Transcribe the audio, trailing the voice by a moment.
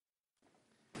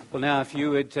Well, now, if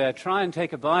you would try and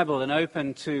take a Bible and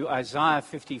open to Isaiah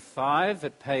 55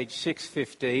 at page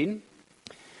 615.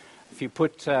 If you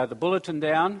put the bulletin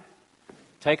down,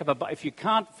 if you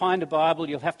can't find a Bible,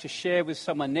 you'll have to share with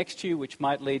someone next to you, which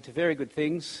might lead to very good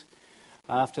things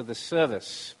after the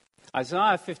service.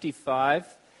 Isaiah 55,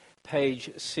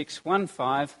 page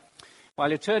 615. While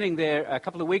you're turning there, a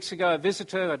couple of weeks ago, a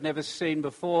visitor I'd never seen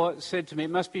before said to me,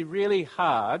 it must be really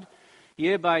hard,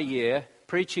 year by year,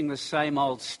 preaching the same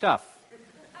old stuff.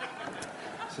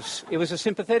 It was a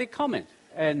sympathetic comment.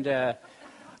 And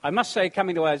I must say,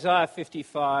 coming to Isaiah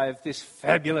 55, this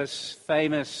fabulous,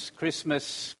 famous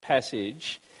Christmas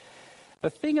passage, the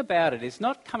thing about it is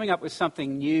not coming up with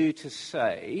something new to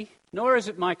say, nor is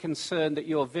it my concern that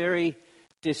you're very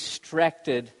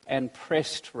distracted and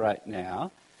pressed right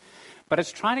now, but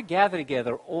it's trying to gather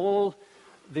together all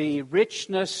the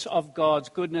richness of God's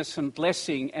goodness and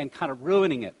blessing and kind of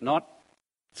ruining it, not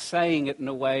saying it in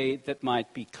a way that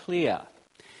might be clear.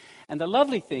 And the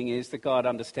lovely thing is that God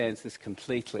understands this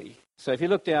completely. So if you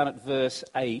look down at verse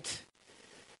 8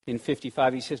 in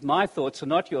 55, he says, "My thoughts are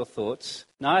not your thoughts,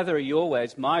 neither are your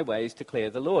ways my ways, declare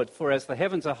the Lord. For as the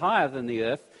heavens are higher than the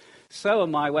earth, so are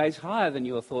my ways higher than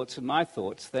your thoughts and my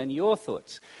thoughts than your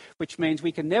thoughts." Which means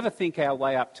we can never think our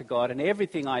way up to God, and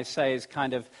everything I say is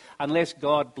kind of, unless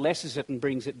God blesses it and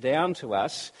brings it down to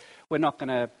us, we're not going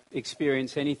to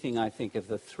experience anything, I think, of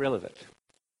the thrill of it.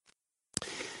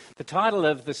 The title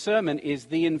of the sermon is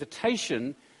The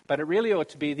Invitation, but it really ought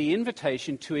to be the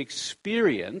invitation to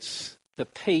experience the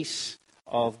peace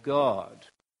of God.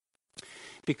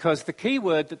 Because the key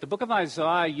word that the book of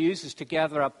Isaiah uses to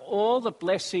gather up all the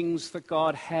blessings that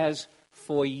God has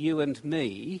for you and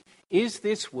me is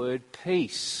this word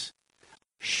peace,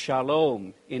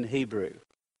 shalom in Hebrew.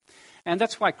 And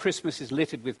that's why Christmas is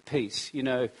littered with peace. You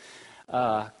know,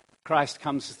 Christ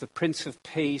comes as the Prince of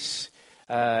Peace.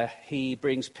 He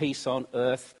brings peace on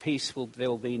earth. There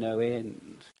will be no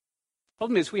end.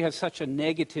 Problem is, we have such a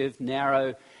negative,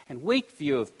 narrow, and weak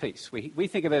view of peace. We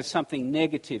think of it as something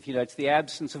negative. You know, it's the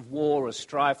absence of war or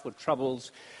strife or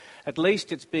troubles. At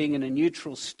least it's being in a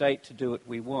neutral state to do what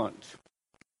we want.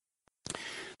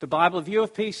 The Bible view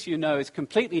of peace, you know, is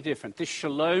completely different. This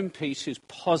shalom peace is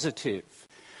positive.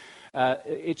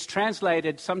 It's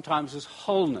translated sometimes as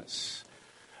wholeness,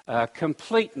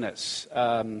 completeness,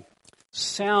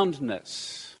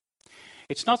 soundness.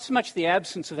 It's not so much the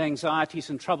absence of anxieties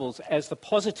and troubles as the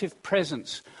positive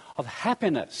presence of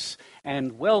happiness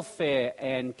and welfare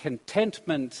and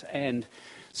contentment, and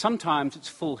sometimes it's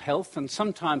full health and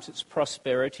sometimes it's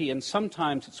prosperity and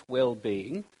sometimes it's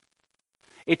well-being.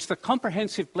 It's the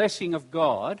comprehensive blessing of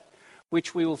God,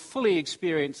 which we will fully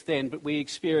experience then, but we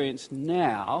experience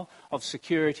now, of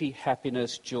security,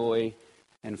 happiness, joy,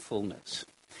 and fullness.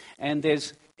 And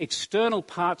there's external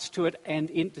parts to it, and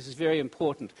this is very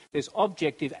important, there's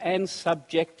objective and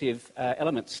subjective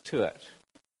elements to it.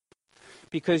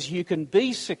 Because you can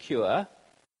be secure,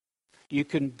 you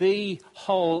can be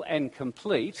whole and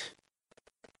complete,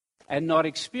 and not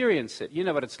experience it. You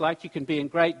know what it's like. You can be in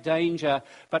great danger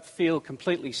but feel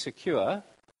completely secure,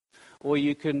 or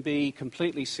you can be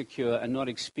completely secure and not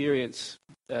experience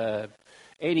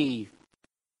any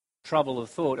trouble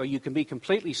of thought, or you can be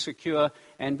completely secure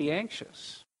and be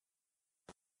anxious.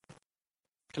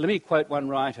 So let me quote one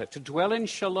writer. To dwell in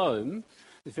shalom,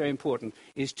 is very important,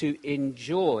 is to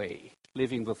enjoy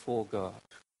living before God.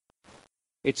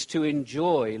 It's to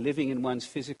enjoy living in one's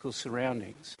physical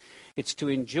surroundings. It's to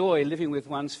enjoy living with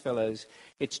one's fellows.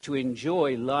 It's to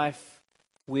enjoy life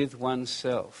with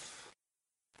oneself.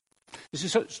 This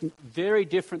is very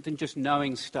different than just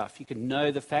knowing stuff. You can know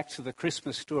the facts of the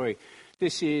Christmas story.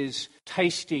 This is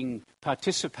tasting,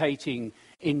 participating,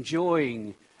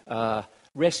 enjoying,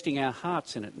 resting our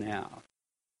hearts in it now.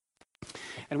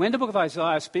 And when the book of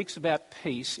Isaiah speaks about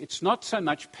peace, it's not so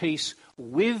much peace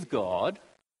with God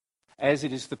as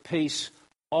it is the peace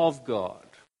of God.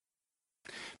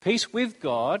 Peace with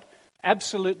God,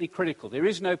 absolutely critical. There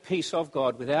is no peace of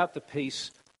God without the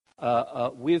peace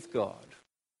with God.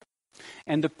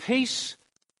 And the peace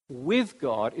with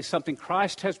God is something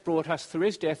Christ has brought us through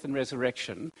his death and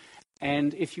resurrection.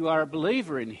 And if you are a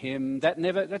believer in him,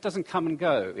 that doesn't come and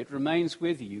go. It remains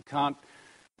with you.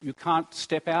 You can't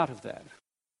step out of that.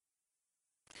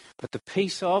 But the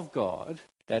peace of God,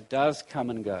 that does come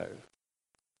and go.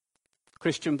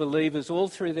 Christian believers all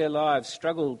through their lives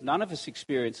struggle. None of us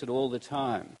experience it all the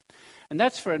time. And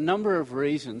that's for a number of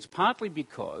reasons, partly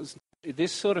because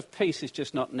this sort of peace is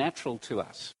just not natural to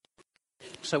us.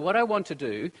 So what I want to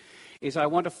do is I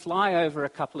want to fly over a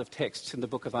couple of texts in the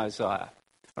book of Isaiah.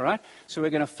 All right? So we're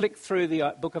going to flick through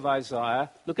the book of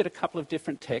Isaiah, look at a couple of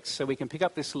different texts so we can pick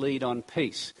up this lead on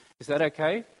peace. Is that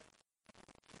okay?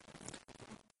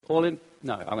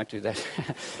 No, I won't do that.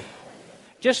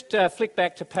 Just flick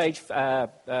back to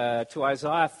to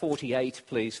Isaiah 48,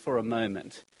 please, for a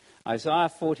moment. Isaiah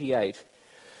 48,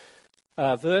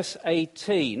 verse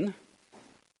 18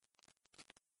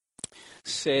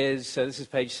 says, so this is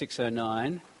page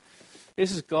 609,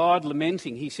 this is God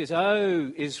lamenting. He says,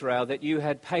 "O Israel, that you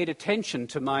had paid attention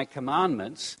to my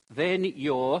commandments, then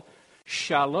your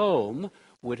shalom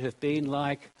would have been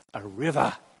like a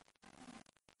river."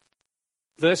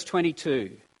 Verse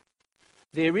 22,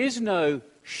 "There is no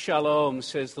shalom,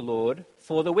 says the Lord,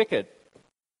 for the wicked."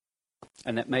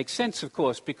 And that makes sense, of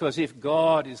course, because if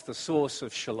God is the source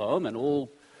of shalom and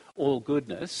all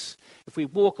goodness, if we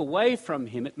walk away from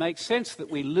him, it makes sense that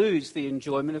we lose the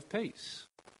enjoyment of peace.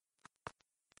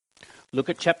 Look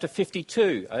at chapter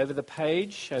 52, over the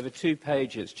page, over 2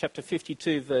 pages. Chapter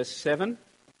 52, verse 7.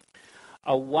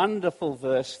 A wonderful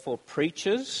verse for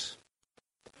preachers.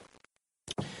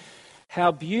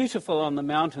 "How beautiful on the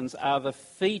mountains are the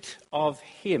feet of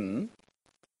him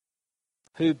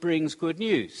who brings good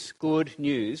news,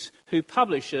 who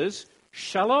publishes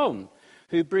shalom,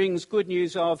 who brings good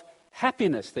news of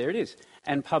happiness," there it is,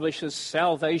 "and publishes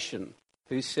salvation,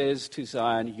 who says to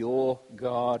Zion, your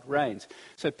God reigns."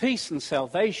 So peace and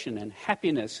salvation and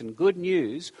happiness and good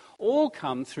news all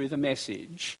come through the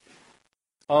message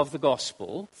of the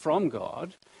gospel from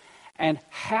God. And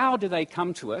how do they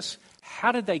come to us?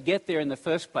 How did they get there in the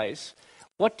first place?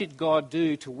 What did God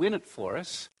do to win it for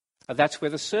us? That's where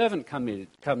the servant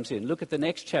comes in. Look at the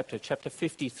next chapter, chapter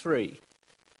 53,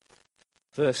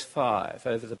 verse 5,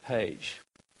 over the page.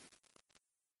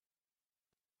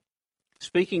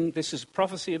 Speaking, this is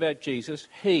prophecy about Jesus.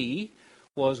 "He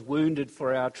was wounded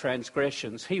for our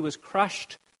transgressions. He was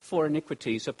crushed for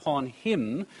iniquities. Upon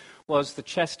him was the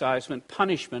chastisement,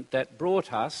 punishment that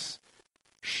brought us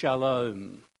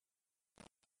shalom.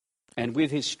 And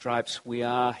with his stripes we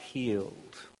are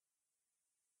healed."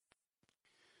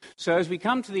 So as we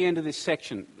come to the end of this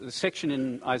section, the section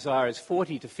in Isaiah is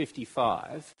 40 to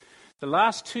 55, the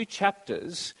last 2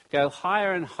 chapters go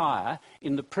higher and higher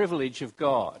in the privilege of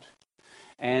God.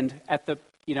 And at the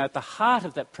heart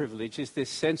of that privilege is this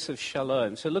sense of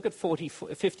shalom. So look at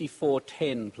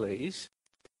 54:10, please.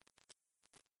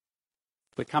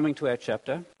 We're coming to our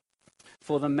chapter.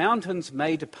 "For the mountains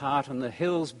may depart and the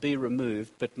hills be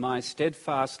removed, but my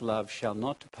steadfast love shall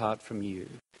not depart from you.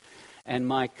 And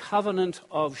my covenant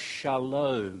of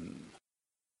shalom,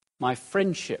 my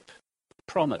friendship,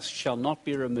 promise, shall not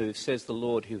be removed, says the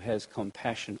Lord who has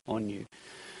compassion on you."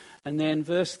 And then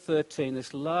verse 13,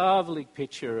 this lovely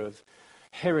picture of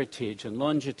heritage and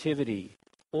longevity.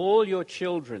 "All your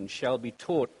children shall be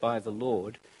taught by the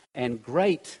Lord, and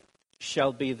great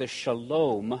shall be the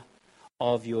shalom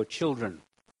of your children."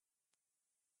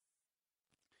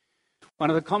 One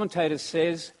of the commentators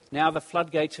says, "Now the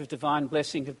floodgates of divine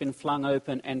blessing have been flung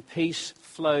open and peace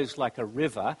flows like a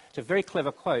river." It's a very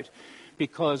clever quote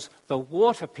because the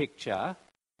water picture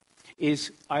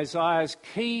is Isaiah's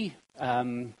key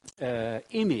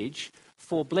image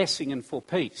for blessing and for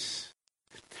peace.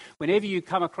 Whenever you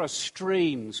come across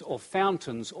streams or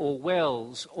fountains or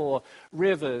wells or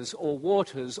rivers or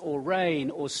waters or rain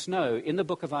or snow in the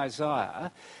book of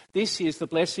Isaiah, this is the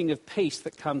blessing of peace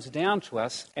that comes down to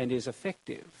us and is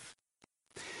effective.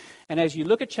 And as you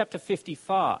look at chapter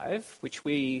 55, which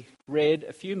we read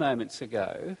a few moments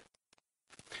ago,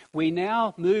 we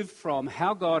now move from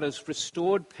how God has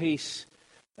restored peace,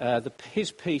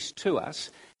 his peace to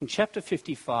us. In chapter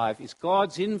 55 is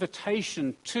God's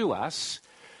invitation to us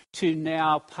to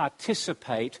now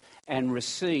participate and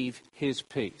receive his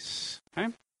peace.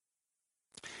 Okay?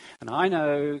 And I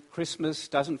know Christmas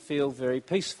doesn't feel very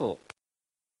peaceful.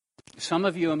 Some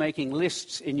of you are making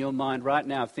lists in your mind right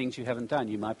now of things you haven't done.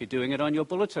 You might be doing it on your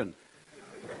bulletin.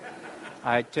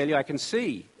 I tell you, I can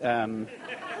see.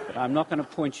 But I'm not going to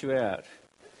point you out.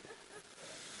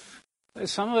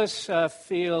 Some of us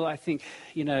feel, I think,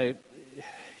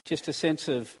 just a sense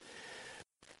of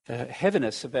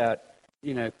heaviness about,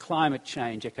 climate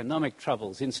change, economic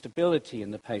troubles, instability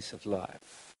in the pace of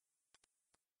life.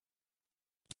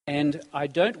 And I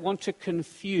don't want to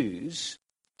confuse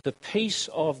the peace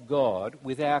of God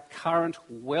with our current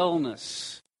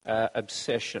wellness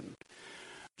obsession,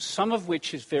 some of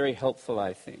which is very helpful,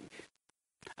 I think.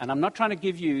 And I'm not trying to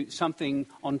give you something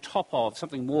on top of,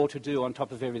 something more to do on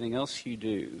top of everything else you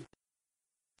do.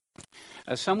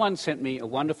 Someone sent me a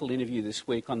wonderful interview this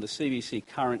week on the CBC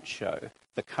Current show,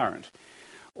 The Current,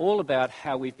 all about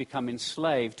how we've become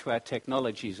enslaved to our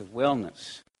technologies of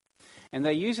wellness. And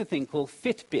they use a thing called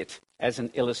Fitbit as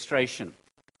an illustration.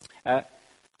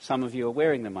 Some of you are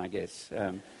wearing them, I guess.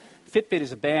 Fitbit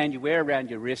is a band you wear around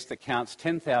your wrist that counts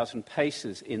 10,000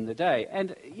 paces in the day.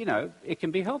 And, you know, it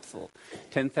can be helpful.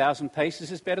 10,000 paces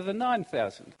is better than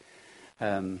 9,000.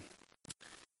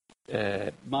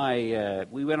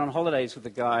 We went on holidays with a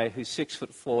guy who's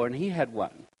 6'4", and he had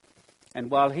one.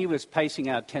 And while he was pacing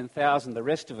out 10,000, the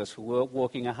rest of us were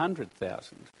walking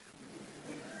 100,000.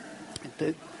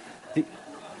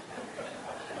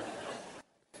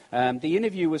 The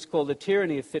interview was called The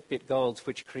Tyranny of Fitbit Goals,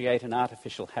 Which Create an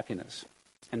Artificial Happiness.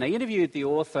 And they interviewed the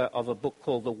author of a book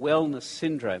called The Wellness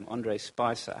Syndrome, Andre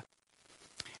Spicer.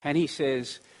 And he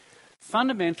says,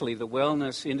 fundamentally, the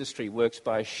wellness industry works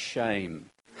by shame.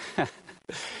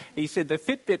 He said the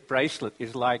Fitbit bracelet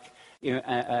is like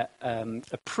a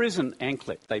prison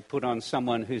anklet they put on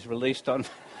someone who's released on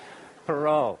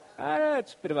parole.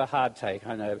 It's a bit of a hard take,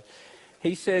 I know.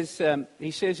 He says,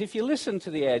 if you listen to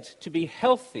the ads, to be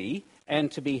healthy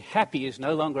and to be happy is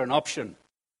no longer an option.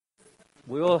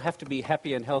 We all have to be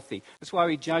happy and healthy. That's why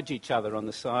we judge each other on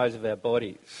the size of our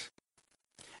bodies.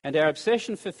 And our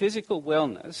obsession for physical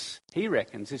wellness, he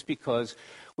reckons, is because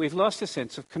we've lost a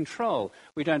sense of control.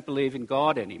 We don't believe in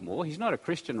God anymore. He's not a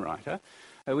Christian writer.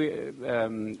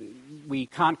 We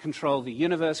can't control the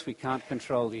universe. We can't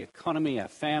control the economy, our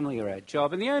family, or our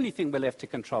job. And the only thing we're left to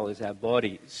control is our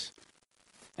bodies.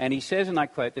 And he says, and I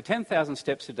quote, the 10,000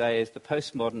 steps a day is the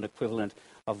postmodern equivalent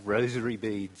of rosary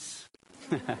beads.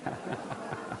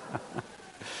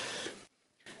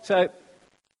 So,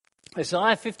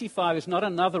 Isaiah 55 is not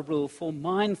another rule for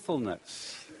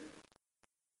mindfulness.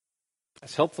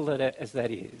 As helpful as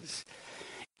that is,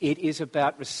 it is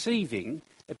about receiving.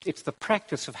 It's the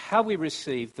practice of how we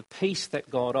receive the peace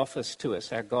that God offers to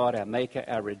us, our God, our Maker,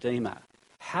 our Redeemer.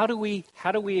 How do we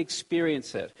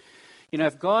experience it? You know,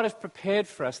 if God has prepared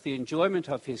for us the enjoyment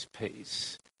of his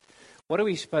peace, what are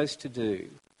we supposed to do?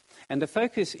 And the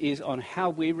focus is on how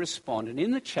we respond. And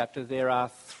in the chapter, there are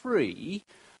three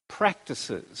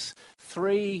practices,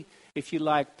 three, if you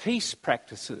like, peace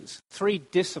practices, three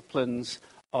disciplines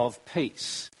of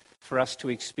peace for us to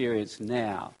experience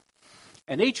now.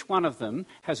 And each one of them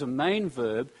has a main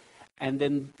verb and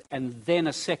then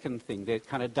a second thing. They're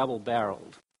kind of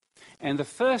double-barreled. And the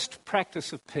first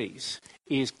practice of peace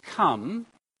is come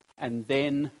and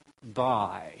then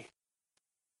buy.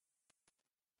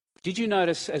 Did you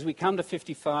notice as we come to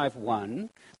 55:1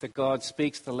 that God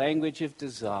speaks the language of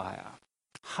desire,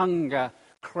 hunger,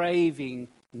 craving,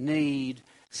 need,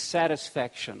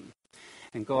 satisfaction,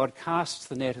 and God casts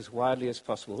the net as widely as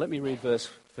possible? Let me read verse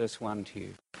 1 to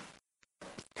you.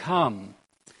 Come,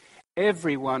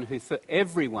 everyone who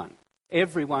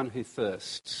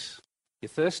thirsts. You're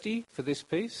thirsty for this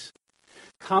peace?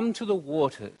 Come to the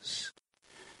waters.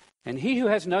 And he who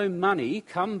has no money,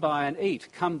 come buy and eat.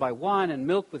 Come buy wine and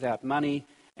milk without money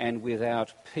and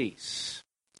without peace.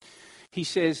 He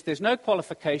says there's no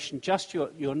qualification, just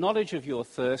your knowledge of your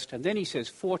thirst. And then he says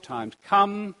 4 times,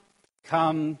 come,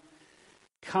 come,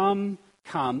 come,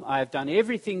 come. I have done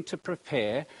everything to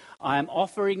prepare. I am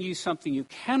offering you something you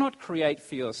cannot create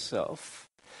for yourself,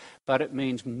 but it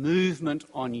means movement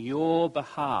on your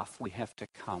behalf. We have to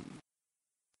come.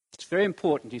 It's very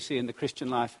important, you see, in the Christian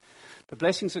life. The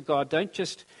blessings of God don't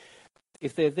just,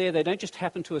 if they're there, they don't just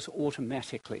happen to us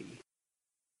automatically.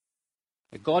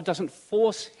 God doesn't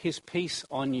force his peace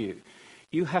on you.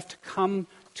 You have to come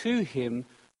to him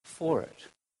for it.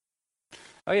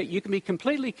 Oh, yeah, you can be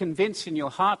completely convinced in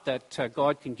your heart that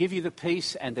God can give you the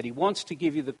peace and that he wants to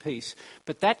give you the peace,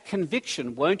 but that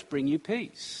conviction won't bring you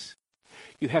peace.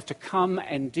 You have to come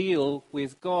and deal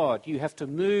with God. You have to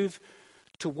move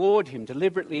toward him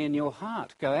deliberately in your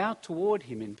heart. Go out toward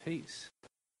him in peace.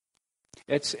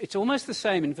 It's almost the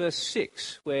same in verse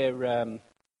 6 where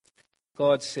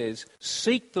God says,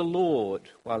 seek the Lord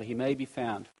while he may be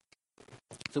found.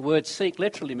 The word seek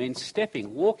literally means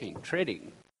stepping, walking,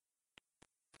 treading.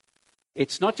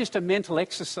 It's not just a mental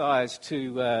exercise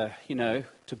to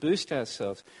boost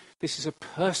ourselves. This is a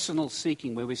personal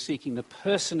seeking where we're seeking the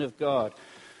person of God.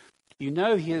 You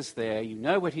know he is there, you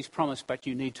know what he's promised, but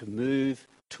you need to move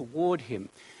toward him.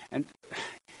 And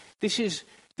this is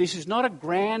not a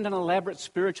grand and elaborate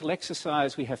spiritual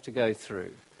exercise we have to go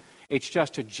through. It's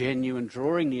just a genuine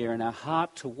drawing near in our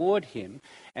heart toward him.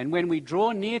 And when we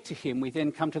draw near to him, we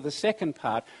then come to the second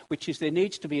part, which is there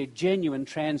needs to be a genuine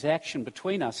transaction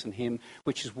between us and him,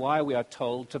 which is why we are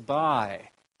told to buy.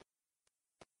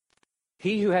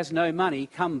 He who has no money,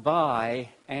 come buy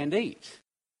and eat.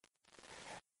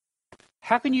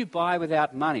 How can you buy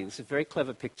without money? This is a very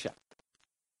clever picture.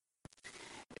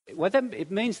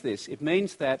 It means this. It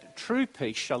means that true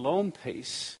peace, shalom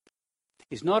peace,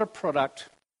 is not a product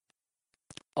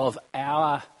of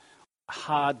our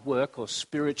hard work or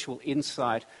spiritual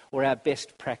insight or our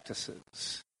best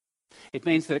practices. It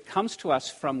means that it comes to us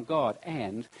from God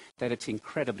and that it's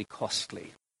incredibly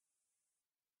costly.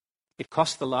 It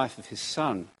cost the life of his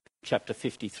son, chapter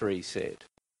 53 said.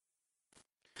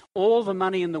 All the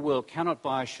money in the world cannot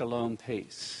buy shalom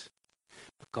peace.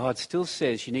 But God still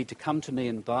says you need to come to me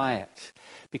and buy it,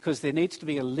 because there needs to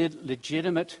be a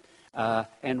legitimate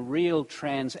and real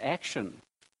transaction.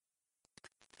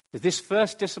 This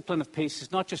first discipline of peace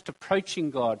is not just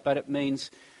approaching God, but it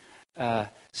means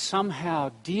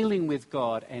somehow dealing with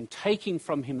God and taking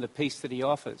from him the peace that he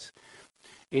offers.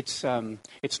 It's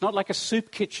not like a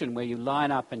soup kitchen where you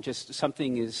line up and just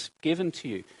something is given to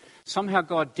you. Somehow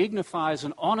God dignifies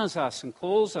and honours us and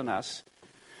calls on us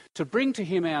to bring to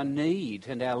him our need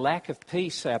and our lack of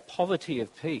peace, our poverty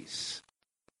of peace,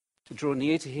 to draw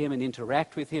near to him and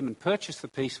interact with him and purchase the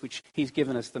peace which he's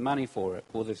given us the money for it,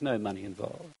 or there's no money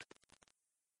involved.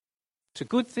 It's a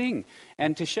good thing.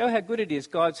 And to show how good it is,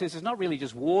 God says it's not really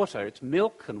just water, it's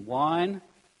milk and wine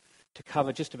to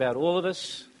cover just about all of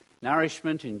us,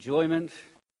 nourishment, enjoyment.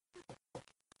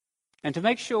 And to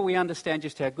make sure we understand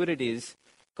just how good it is,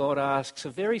 God asks a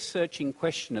very searching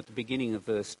question at the beginning of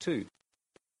verse 2. You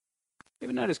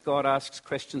ever notice God asks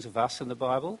questions of us in the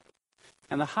Bible?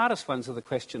 And the hardest ones are the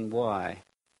question, why?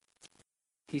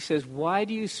 He says, why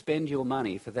do you spend your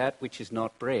money for that which is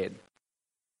not bread,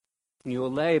 and your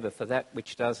labour for that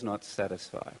which does not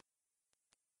satisfy?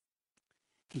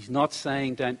 He's not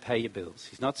saying don't pay your bills.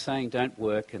 He's not saying don't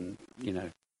work and,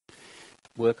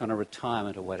 work on a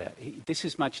retirement or whatever. This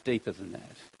is much deeper than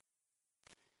that.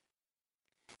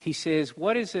 He says,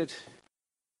 what is it?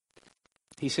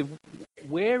 He said,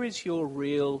 where is your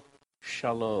real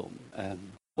shalom?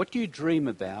 What do you dream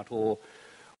about? Or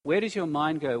where does your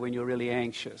mind go when you're really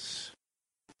anxious?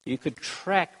 You could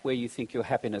track where you think your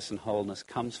happiness and wholeness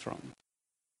comes from.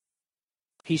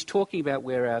 He's talking about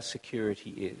where our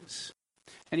security is.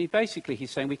 And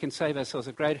he's saying we can save ourselves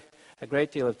a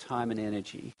great deal of time and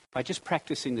energy by just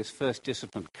practicing this first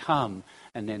discipline. Come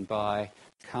and then buy.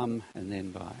 Come and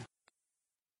then buy.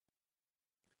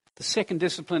 The second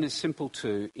discipline is simple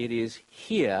too. It is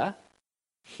hear,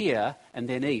 and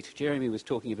then eat. Jeremy was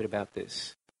talking a bit about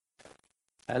this.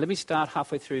 Let me start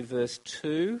halfway through verse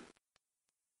 2.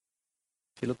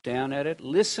 If you look down at it,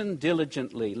 listen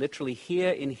diligently, literally hear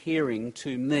in hearing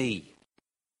to me,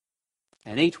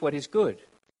 and eat what is good.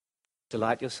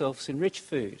 Delight yourselves in rich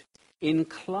food.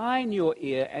 Incline your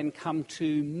ear and come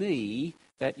to me,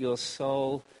 that your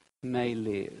soul may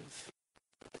live.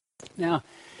 Now,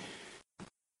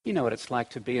 you know what it's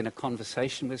like to be in a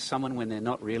conversation with someone when they're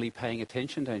not really paying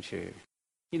attention, don't you?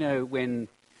 You know, when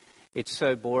it's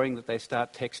so boring that they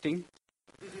start texting.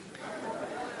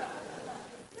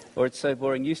 Or it's so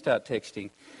boring you start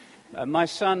texting. My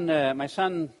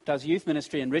son does youth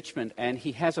ministry in Richmond, and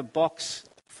he has a box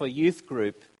for youth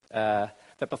group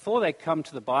that before they come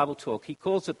to the Bible talk, he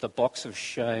calls it the box of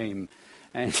shame.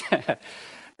 And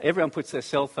everyone puts their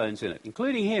cell phones in it,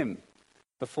 including him,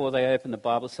 before they open the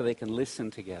Bible so they can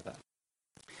listen together.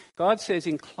 God says,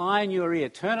 incline your ear,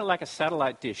 turn it like a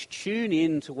satellite dish, tune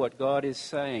in to what God is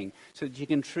saying so that you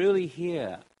can truly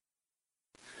hear.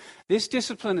 This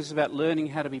discipline is about learning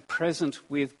how to be present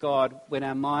with God when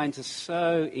our minds are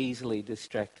so easily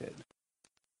distracted.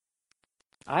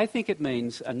 I think it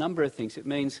means a number of things. It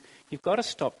means you've got to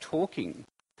stop talking.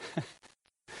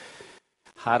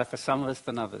 Harder for some of us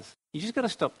than others. You just got to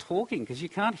stop talking because you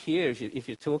can't hear if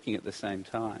you're talking at the same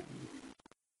time.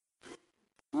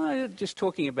 Just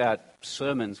talking about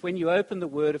sermons. When you open the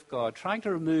Word of God, trying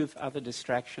to remove other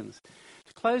distractions,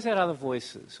 to close out other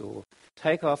voices or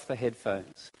take off the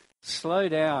headphones. Slow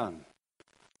down.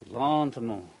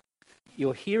 Lentement.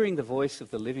 You're hearing the voice of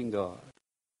the living God.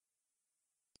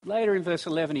 Later in verse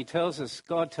 11,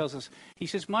 God tells us, he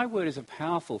says, my word is a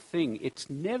powerful thing. It's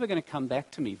never going to come back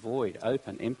to me void,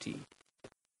 open, empty.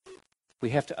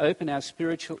 We have to open our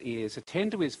spiritual ears,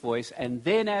 attend to his voice, and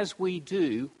then as we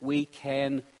do, we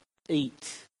can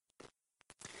eat.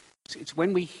 It's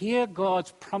when we hear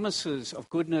God's promises of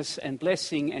goodness and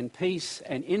blessing and peace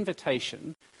and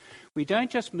invitation, we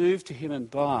don't just move to him and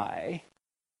buy,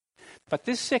 but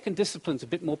this second discipline is a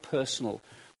bit more personal.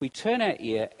 We turn our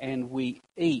ear and we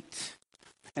eat.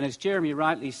 And as Jeremy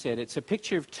rightly said, it's a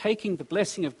picture of taking the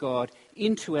blessing of God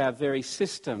into our very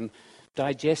system,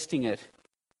 digesting it.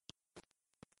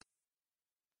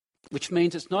 Which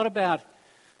means it's not about,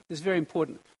 this is very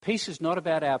important, peace is not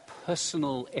about our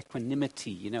personal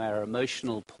equanimity, our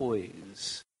emotional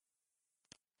poise.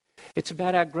 It's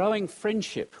about our growing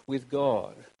friendship with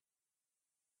God.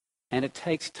 And it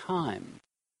takes time.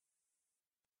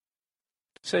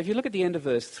 So if you look at the end of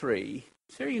verse 3,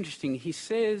 it's very interesting. He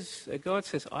says, God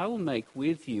says, I will make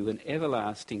with you an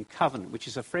everlasting covenant, which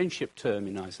is a friendship term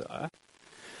in Isaiah,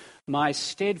 my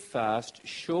steadfast,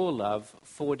 sure love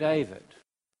for David.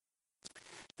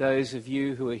 Those of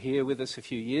you who were here with us a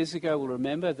few years ago will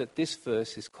remember that this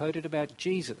verse is quoted about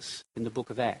Jesus in the book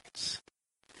of Acts.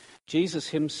 Jesus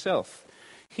himself,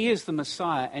 he is the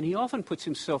Messiah, and he often puts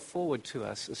himself forward to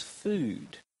us as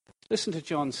food. Listen to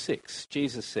John 6.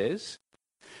 Jesus says,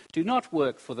 do not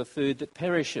work for the food that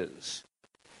perishes,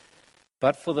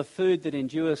 but for the food that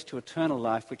endures to eternal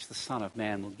life, which the Son of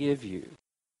Man will give you.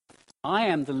 I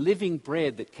am the living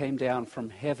bread that came down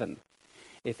from heaven.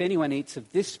 If anyone eats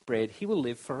of this bread, he will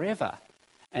live forever.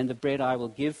 And the bread I will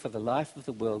give for the life of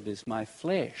the world is my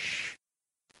flesh.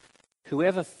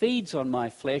 Whoever feeds on my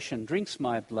flesh and drinks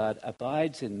my blood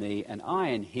abides in me, and I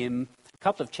in him. A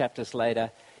couple of chapters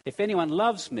later, if anyone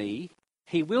loves me,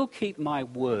 he will keep my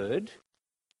word,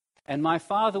 and my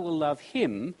Father will love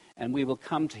him, and we will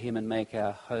come to him and make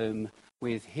our home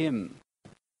with him.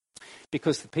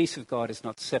 Because the peace of God is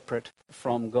not separate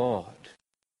from God.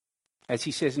 As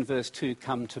he says in verse 2,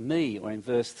 come to me, or in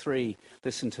verse 3,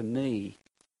 listen to me.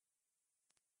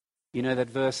 You know that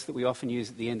verse that we often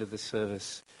use at the end of the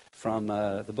service from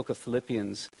the book of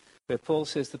Philippians, where Paul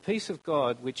says, the peace of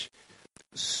God, which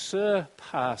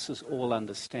surpasses all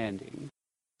understanding,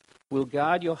 will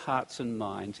guard your hearts and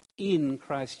minds in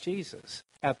Christ Jesus.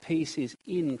 Our peace is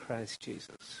in Christ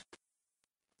Jesus.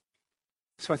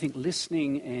 So I think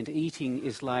listening and eating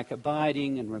is like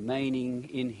abiding and remaining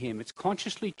in him. It's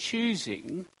consciously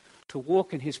choosing to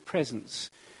walk in his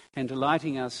presence and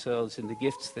delighting ourselves in the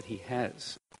gifts that he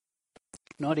has.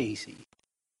 Not easy.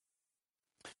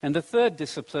 And the third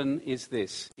discipline is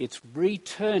this. It's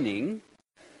returning,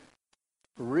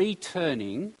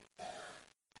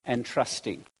 and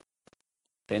trusting.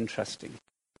 Then trusting.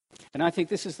 And I think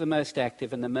this is the most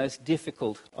active and the most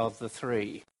difficult of the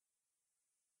three.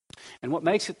 And what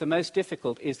makes it the most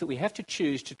difficult is that we have to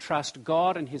choose to trust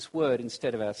God and his word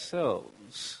instead of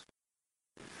ourselves.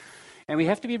 And we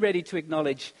have to be ready to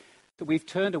acknowledge that we've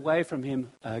turned away from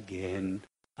him again.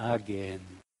 There's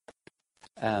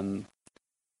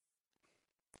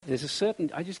a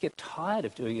certain, I just get tired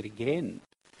of doing it again.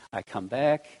 I come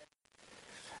back.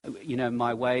 You know,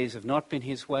 my ways have not been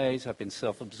his ways. I've been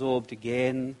self-absorbed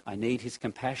again. I need his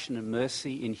compassion and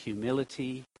mercy in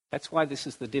humility. That's why this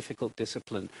is the difficult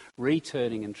discipline,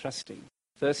 returning and trusting.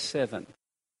 Verse 7.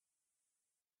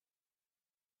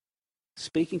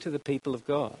 Speaking to the people of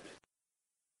God.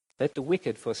 Let the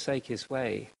wicked forsake his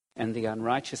way, and the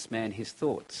unrighteous man his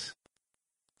thoughts.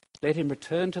 Let him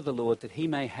return to the Lord, that he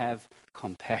may have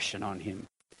compassion on him.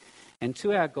 And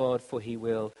to our God, for he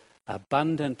will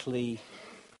abundantly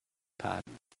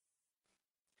pardon.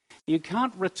 You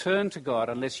can't return to God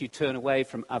unless you turn away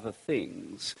from other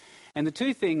things. And the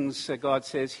two things God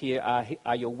says here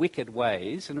are your wicked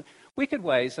ways. And wicked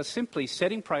ways are simply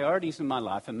setting priorities in my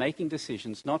life and making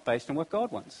decisions not based on what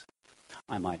God wants.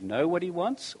 I might know what he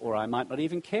wants, or I might not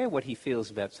even care what he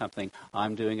feels about something.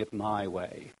 I'm doing it my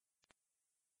way.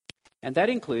 And that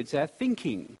includes our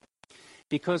thinking.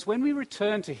 Because when we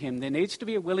return to him, there needs to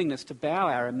be a willingness to bow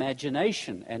our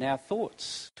imagination and our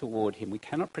thoughts toward him. We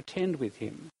cannot pretend with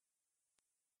him.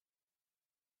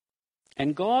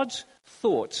 And God's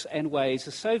thoughts and ways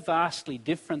are so vastly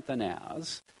different than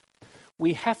ours,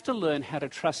 we have to learn how to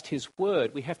trust his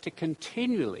word. We have to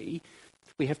continually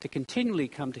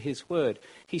come to his word.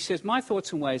 He says, my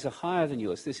thoughts and ways are higher than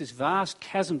yours. There's this vast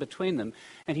chasm between them,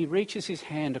 and he reaches his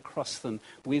hand across them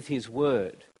with his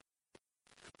word.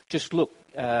 Just look,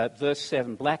 verse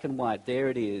 7, black and white, there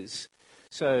it is.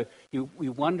 So you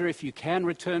wonder if you can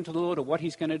return to the Lord or what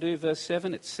he's going to do. Verse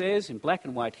 7, it says in black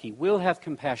and white, he will have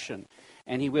compassion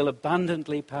and he will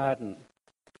abundantly pardon.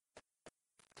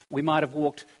 We might have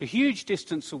walked a huge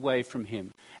distance away from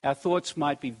him. Our thoughts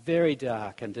might be very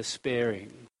dark and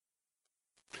despairing.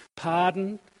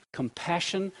 Pardon,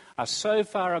 compassion are so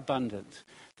far abundant.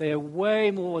 They are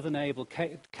way more than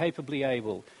capably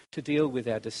able to deal with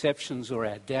our deceptions or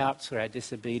our doubts or our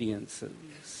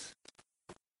disobediences.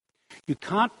 You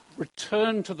can't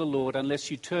return to the Lord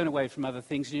unless you turn away from other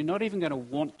things, and you're not even going to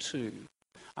want to,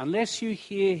 unless you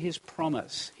hear his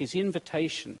promise, his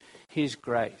invitation, his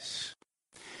grace.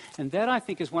 And that, I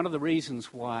think, is one of the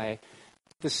reasons why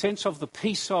the sense of the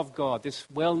peace of God, this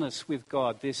wellness with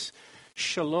God, this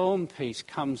shalom peace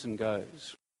comes and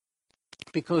goes.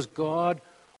 Because God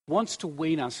wants to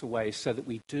wean us away so that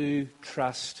we do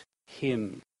trust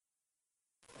him.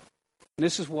 And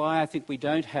this is why I think we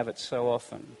don't have it so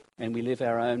often, and we live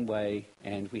our own way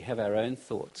and we have our own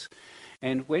thoughts.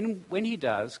 And when he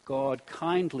does, God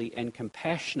kindly and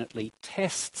compassionately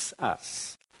tests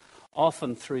us,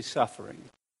 often through suffering.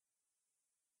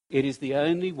 It is the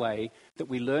only way that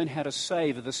we learn how to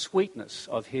savour the sweetness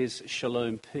of his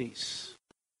shalom peace.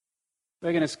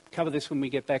 We're going to cover this when we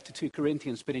get back to 2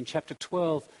 Corinthians, but in chapter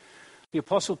 12, the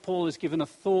Apostle Paul is given a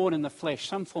thorn in the flesh,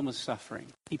 some form of suffering.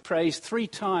 He prays 3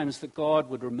 times that God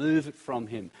would remove it from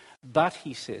him. But,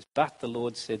 he says, but the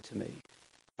Lord said to me,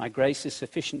 my grace is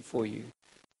sufficient for you.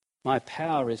 My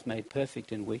power is made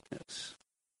perfect in weakness.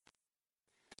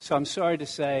 So I'm sorry to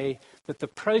say that the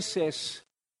process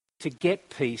to get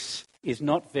peace is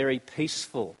not very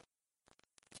peaceful.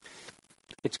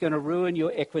 It's going to ruin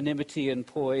your equanimity and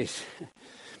poise.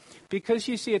 Because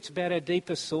you see, it's about our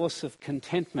deeper source of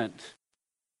contentment.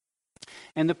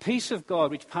 And the peace of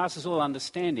God, which passes all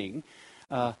understanding,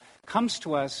 comes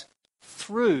to us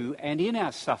through and in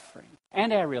our suffering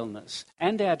and our illness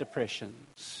and our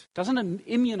depressions. Doesn't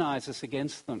immunize us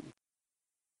against them.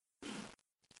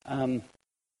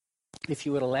 If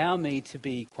you would allow me to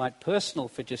be quite personal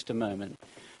for just a moment,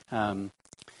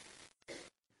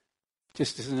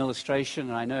 just as an illustration,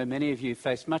 and I know many of you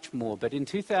face much more, but in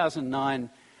 2009,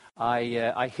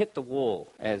 I hit the wall,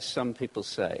 as some people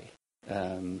say.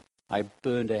 I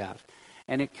burned out.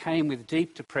 And it came with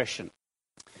deep depression,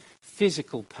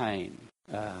 physical pain,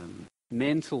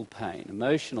 mental pain,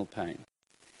 emotional pain.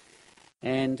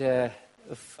 And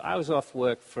I was off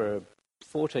work for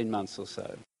 14 months or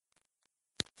so.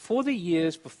 For the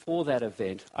years before that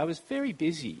event, I was very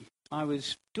busy. I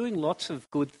was doing lots of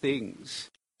good things.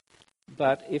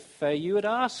 But if you had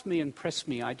asked me and pressed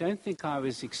me, I don't think I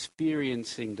was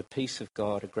experiencing the peace of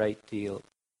God a great deal.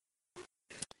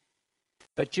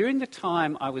 But during the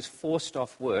time I was forced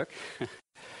off work,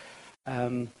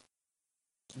 the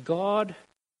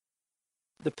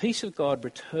peace of God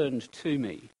returned to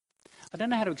me. I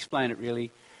don't know how to explain it really.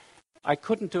 I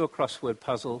couldn't do a crossword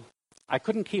puzzle. I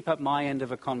couldn't keep up my end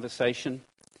of a conversation.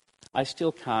 I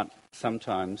still can't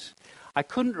sometimes. I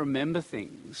couldn't remember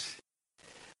things.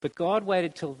 But God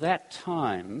waited till that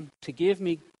time to give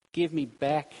me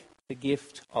back the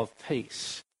gift of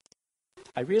peace.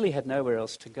 I really had nowhere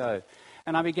else to go.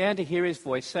 And I began to hear his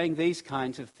voice saying these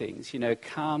kinds of things,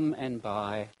 come and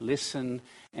buy, listen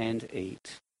and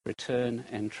eat, return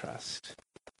and trust.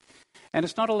 And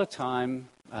it's not all the time,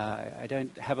 I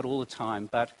don't have it all the time,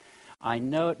 but I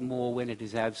know it more when it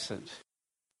is absent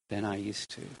than I used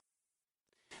to.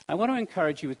 I want to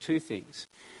encourage you with 2 things.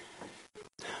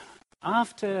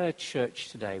 After church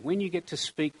today, when you get to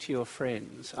speak to your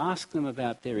friends, ask them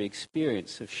about their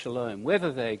experience of shalom,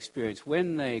 whether they experience,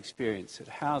 when they experience it,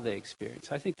 how they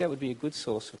experience. I think that would be a good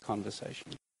source of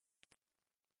conversation.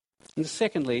 And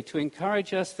secondly, to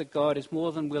encourage us that God is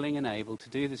more than willing and able to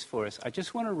do this for us, I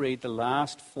just want to read the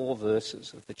last 4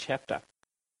 verses of the chapter.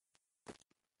 So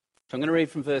I'm going to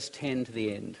read from verse 10 to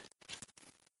the end.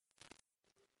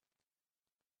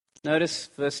 Notice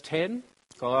verse 10,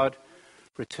 God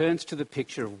returns to the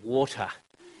picture of water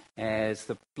as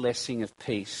the blessing of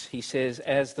peace. He says,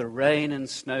 as the rain and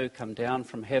snow come down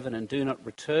from heaven and do not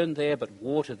return there but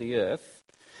water the earth,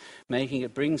 making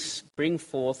it bring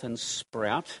forth and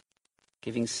sprout,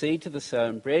 giving seed to the sower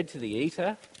and bread to the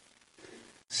eater,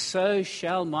 so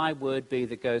shall my word be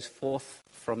that goes forth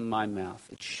from my mouth.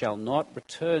 It shall not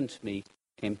return to me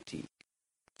empty.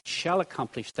 It shall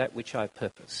accomplish that which I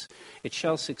purpose. It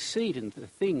shall succeed in the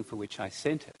thing for which I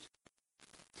sent it.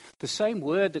 The same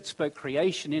word that spoke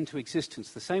creation into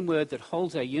existence, the same word that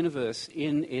holds our universe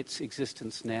in its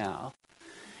existence now,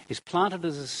 is planted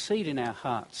as a seed in our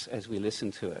hearts as we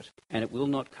listen to it. And it will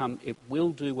not come, it will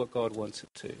do what God wants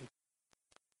it to.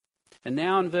 And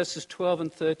now in verses 12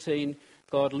 and 13,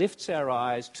 God lifts our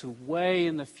eyes to way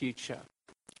in the future,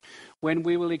 when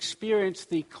we will experience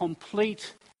the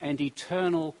complete and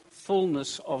eternal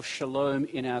fullness of shalom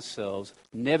in ourselves,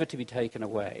 never to be taken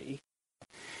away.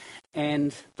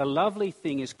 And the lovely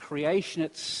thing is creation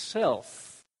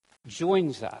itself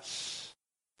joins us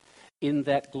in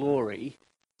that glory,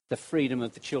 the freedom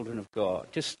of the children of God.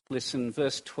 Just listen,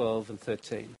 verse 12 and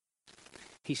 13.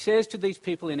 He says to these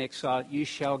people in exile, you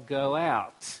shall go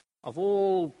out of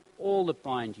all that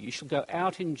bind you. You shall go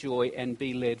out in joy and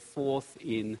be led forth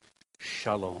in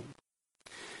shalom.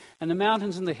 And the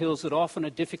mountains and the hills that often are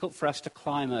difficult for us to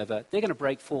climb over, they're going to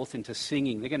break forth into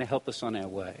singing. They're going to help us on our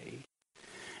way.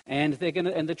 And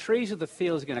the trees of the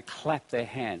fields are going to clap their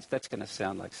hands. That's going to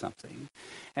sound like something.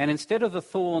 And instead of the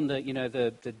thorn,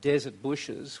 the desert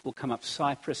bushes will come up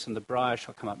cypress, and the briar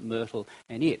shall come up myrtle,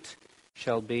 and it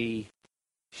shall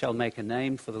make a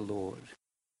name for the Lord,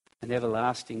 an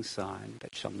everlasting sign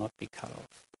that shall not be cut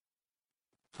off.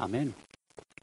 Amen.